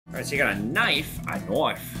right, so you got a knife.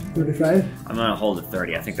 35? I'm gonna hold it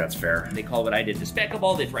 30. I think that's fair. They call what I did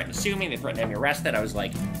despicable. They threatened to sue me. They threatened to have me arrested. I was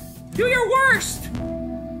like, do your worst!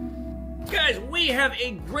 Guys, we have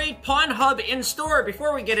a great pawn hub in store.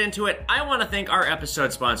 Before we get into it, I want to thank our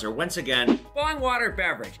episode sponsor once again, Bong Water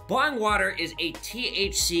Beverage. Bong Water is a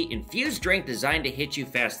THC-infused drink designed to hit you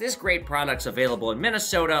fast. This great product's available in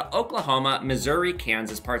Minnesota, Oklahoma, Missouri,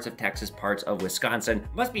 Kansas, parts of Texas, parts of Wisconsin.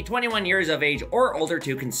 Must be 21 years of age or older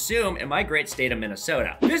to consume in my great state of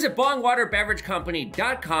Minnesota. Visit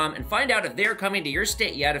bongwaterbeveragecompany.com and find out if they're coming to your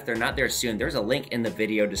state yet. If they're not there soon, there's a link in the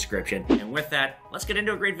video description. And with that, let's get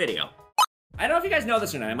into a great video. I don't know if you guys know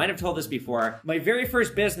this or not. I might have told this before. My very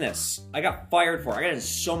first business, I got fired for. I got in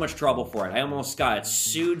so much trouble for it. I almost got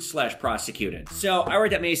sued/prosecuted. So I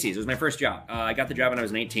worked at Macy's. It was my first job. I got the job when I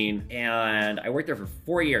was 19, and I worked there for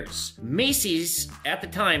 4 years. Macy's, at the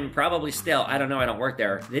time, probably still, I don't know, I don't work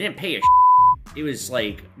there. They didn't pay a It was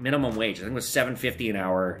like minimum wage. I think it was $7.50 an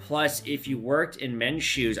hour. Plus, if you worked in men's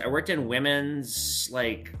shoes, I worked in women's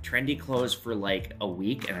like trendy clothes for like a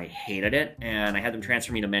week and I hated it. And I had them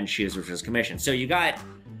transfer me to men's shoes, which was commission. So you got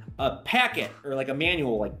a packet or like a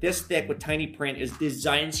manual like this thick with tiny print is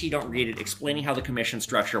designed so you don't read it, explaining how the commission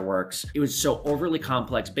structure works. It was so overly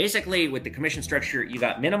complex. Basically, with the commission structure, you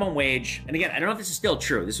got minimum wage. And again, I don't know if this is still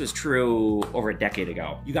true. This was true over a decade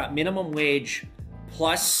ago. You got minimum wage,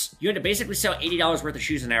 plus, you had to basically sell $80 worth of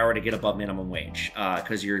shoes an hour to get above minimum wage,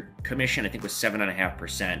 because your commission, I think, was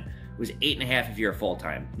 7.5%. It was 8.5% if you're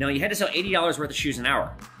full-time. Now, you had to sell $80 worth of shoes an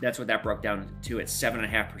hour. That's what that broke down to at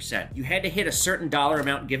 7.5%. You had to hit a certain dollar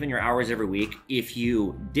amount given your hours every week. If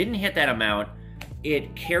you didn't hit that amount,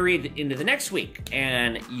 it carried into the next week,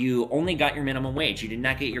 and you only got your minimum wage. You did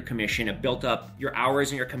not get your commission. It built up your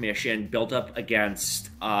hours and your commission, built up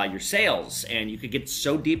against your sales, and you could get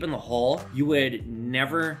so deep in the hole, you would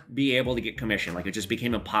never be able to get commission. Like, it just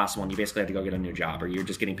became impossible, and you basically had to go get a new job, or you're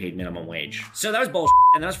just getting paid minimum wage. So that was bullshit,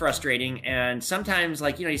 and that was frustrating, and sometimes,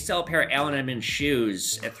 like, you know, you sell a pair of Allen &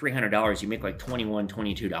 shoes at $300, you make like $21,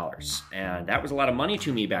 $22, and that was a lot of money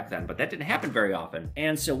to me back then, but that didn't happen very often.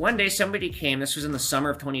 And so one day somebody came, this was in the summer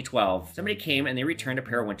of 2012, somebody came and they returned a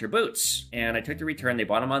pair of winter boots. And I took the return, they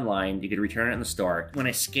bought them online, you could return it in the store. When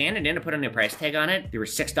I scanned it in to put a new price tag on it, they were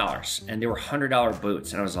 $6, and they were $100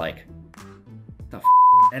 boots. And I was like, the f?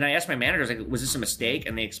 And I asked my manager, I was like, was this a mistake?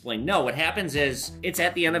 And they explained, no, what happens is it's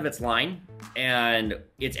at the end of its line, and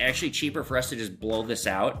it's actually cheaper for us to just blow this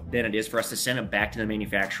out than it is for us to send it back to the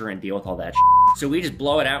manufacturer and deal with all that shit. So we just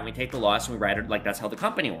blow it out and we take the loss and we write it like that's how the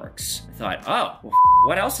company works. I thought, oh, well,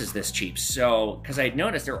 what else is this cheap? So, because I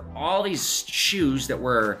noticed there were all these shoes that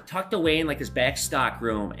were tucked away in like this back stock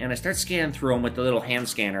room, and I start scanning through them with the little hand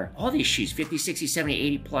scanner. All these shoes, 50, 60, 70,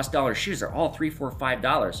 80 plus dollar shoes, they're all $3, $4,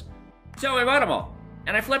 $5. So I bought them all.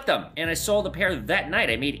 And I flipped them, and I sold a pair that night.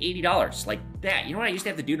 I made $80, like that. You know what I used to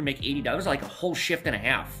have to do to make $80? Like a whole shift and a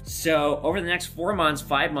half. So over the next 4 months,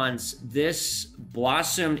 5 months, this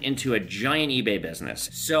blossomed into a giant eBay business.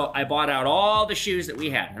 So I bought out all the shoes that we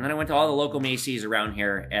had, and then I went to all the local Macy's around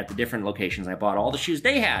here at the different locations. I bought all the shoes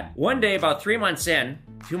they had. One day, about 3 months in,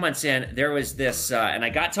 2 months in, there was this, and I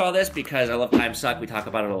got to all this because I love Time Suck. We talk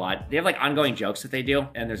about it a lot. They have like ongoing jokes that they do,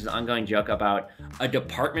 and there's an ongoing joke about a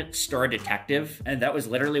department store detective, and that was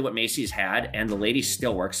literally what Macy's had, and the lady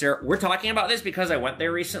still works there. We're talking about this because I went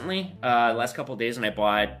there recently, last couple of days, and I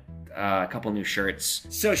bought a couple new shirts.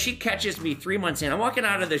 So she catches me 3 months in. I'm walking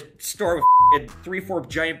out of the store with 3-4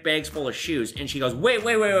 giant bags full of shoes, and she goes,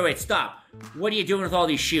 wait, stop. What are you doing with all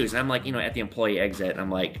these shoes? And I'm like, you know, at the employee exit, and I'm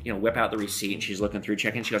like, you know, whip out the receipt, and she's looking through,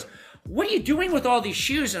 checking. She goes, what are you doing with all these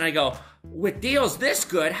shoes? And I go, with deals this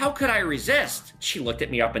good, how could I resist? She looked at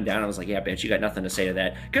me up and down. I was like, yeah, bitch, you got nothing to say to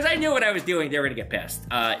that. Because I knew what I was doing. They were going to get pissed.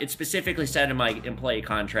 It specifically said in my employee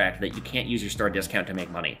contract that you can't use your store discount to make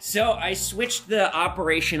money. So I switched the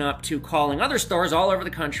operation up to calling other stores all over the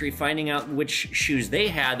country, finding out which shoes they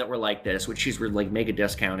had that were like this, which shoes were like mega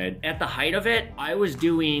discounted. At the height of it, I was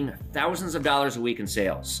doing thousands of dollars a week in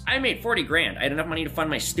sales. I made 40 grand. I had enough money to fund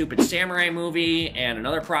my stupid samurai movie and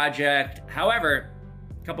another project. However,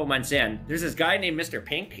 a couple months in, there's this guy named Mr.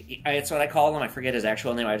 Pink. That's what I call him. I forget his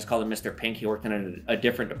actual name. I just called him Mr. Pink. He worked in a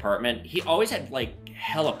different department. He always had like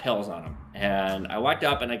hella pills on him. And I walked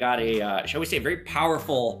up and I got a, shall we say, very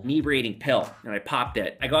powerful inebriating pill. And I popped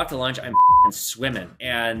it. I go out to lunch. I'm swimming.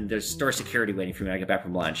 And there's store security waiting for me when I get back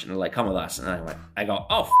from lunch. And they're like, come with us. And I go,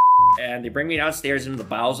 oh, and they bring me downstairs into the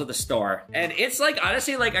bowels of the store. And it's like,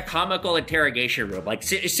 honestly, like a comical interrogation room. Like,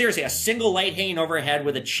 seriously, a single light hanging overhead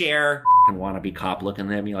with a chair. And wannabe cop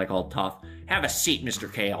looking at me like all tough. Have a seat,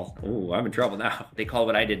 Mr. Kale. Ooh, I'm in trouble now. They call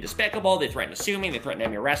what I did despicable. They threatened to sue me. They threatened to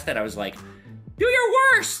have me arrested. I was like, Do your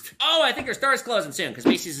worst! Oh, I think their store's closing soon, because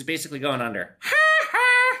Macy's is basically going under. Ha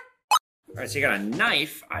ha! All right, so you got a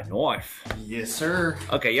knife. A knife. Yes, sir.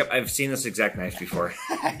 Okay, yep, I've seen this exact knife before.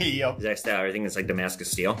 Yep. Exact style, everything is like Damascus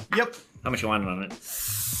steel. Yep. How much you wanted on it?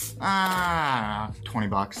 20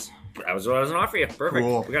 bucks. That was what I was gonna offer you. Perfect.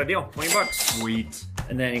 Cool. We got a deal. 20 bucks. Sweet.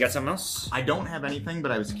 And then you got something else? I don't have anything,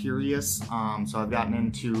 but I was curious. So I've gotten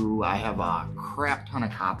into, I have a crap ton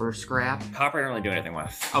of copper scrap. Copper I don't really do anything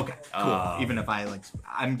with. Okay, cool. Even if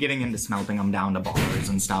I'm getting into smelting them down to bars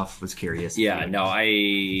and stuff. Was curious. Yeah, no,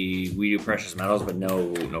 we do precious metals, but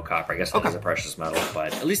no copper. I guess that is a precious metal,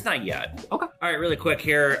 but at least not yet. Okay. All right, really quick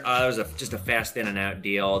here. That was just a fast in and out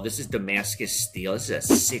deal. This is Damascus steel. This is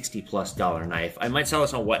a $60+ knife. I might sell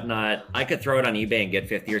this on Whatnot. I could throw it on eBay and get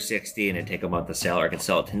 50 or 60 and it'd take a month to sell, or I could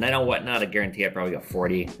sell it tonight on Whatnot. I guarantee I'd probably get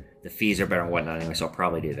 40. The fees are better on Whatnot anyway, so I'll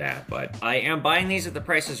probably do that. But I am buying these at the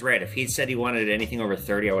price is right. If he'd said he wanted anything over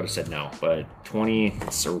 30, I would have said no. But 20,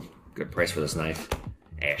 it's a good price for this knife.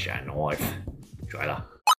 Ash a knife. Try that.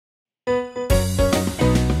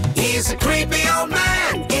 He's a creepy old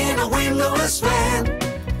man in a windowless van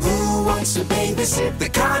who wants to babysit the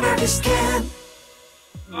con artist can.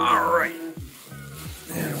 All right.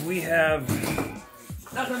 And we have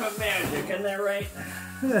nothing but magic, isn't that right?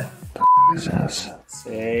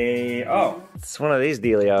 Say, oh, it's one of these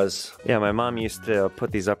dealios. Yeah, my mom used to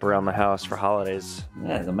put these up around the house for holidays.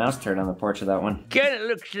 Yeah, there's a mouse turd on the porch of that one. Kinda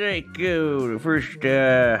looks like the first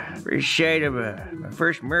sight of my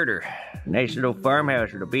first murder. Nice little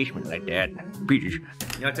farmhouse with a basement like that. Peaches.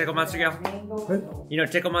 You know Tickle Monster Gal? What? You know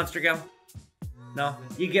Tickle Monster Gal? No?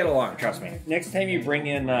 You get along, trust me. Next time you bring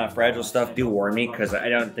in fragile stuff, do warn me, because I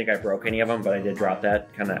don't think I broke any of them, but I did drop that.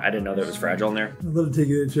 I didn't know that it was fragile in there. I'd love to take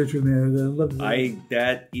you to church with me. I'd love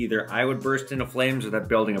to. Either I would burst into flames or that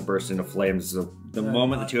building would burst into flames the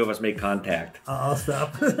moment the two of us make contact. I'll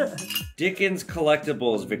stop. Dickens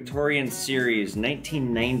Collectibles, Victorian Series,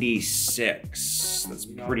 1996. That's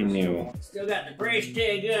pretty new. Still got the price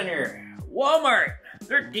tag on her. Walmart,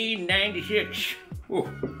 $13.96. Ooh.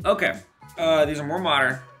 Okay. These are more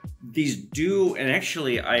modern. These do, and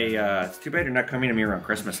actually, it's too bad you're not coming to me around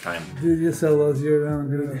Christmas time. Dude, you sell those year round,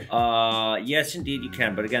 dude. Yes, indeed, you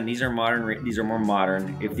can. But again, these are modern. These are more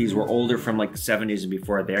modern. If these were older from like the 70s and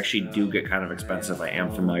before, they actually do get kind of expensive. I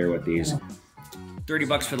am familiar with these. 30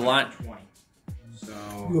 bucks for the lot.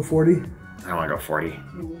 You go 40? I want to go 40.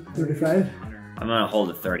 35? I'm gonna hold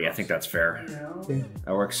it 30. I think that's fair. Okay.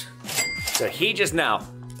 That works. So he just now,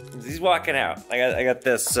 he's walking out. I got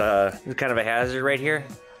this kind of a hazard right here.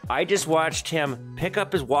 I just watched him pick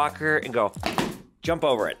up his walker and go, jump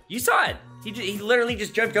over it. You saw it. He literally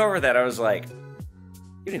just jumped over that. I was like,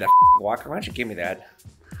 you need a walker. Why don't you give me that?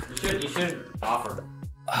 You should offer.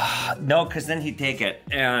 No, because then he'd take it.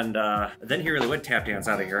 And then he really would tap dance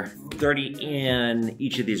out of here. 30 in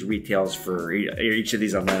each of these retails for, each of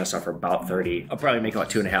these on Mass for about 30. I'll probably make about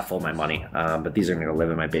 2.5 full of my money. But these are gonna go live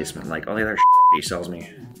in my basement. Like all the other he sells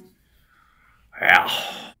me. Yeah.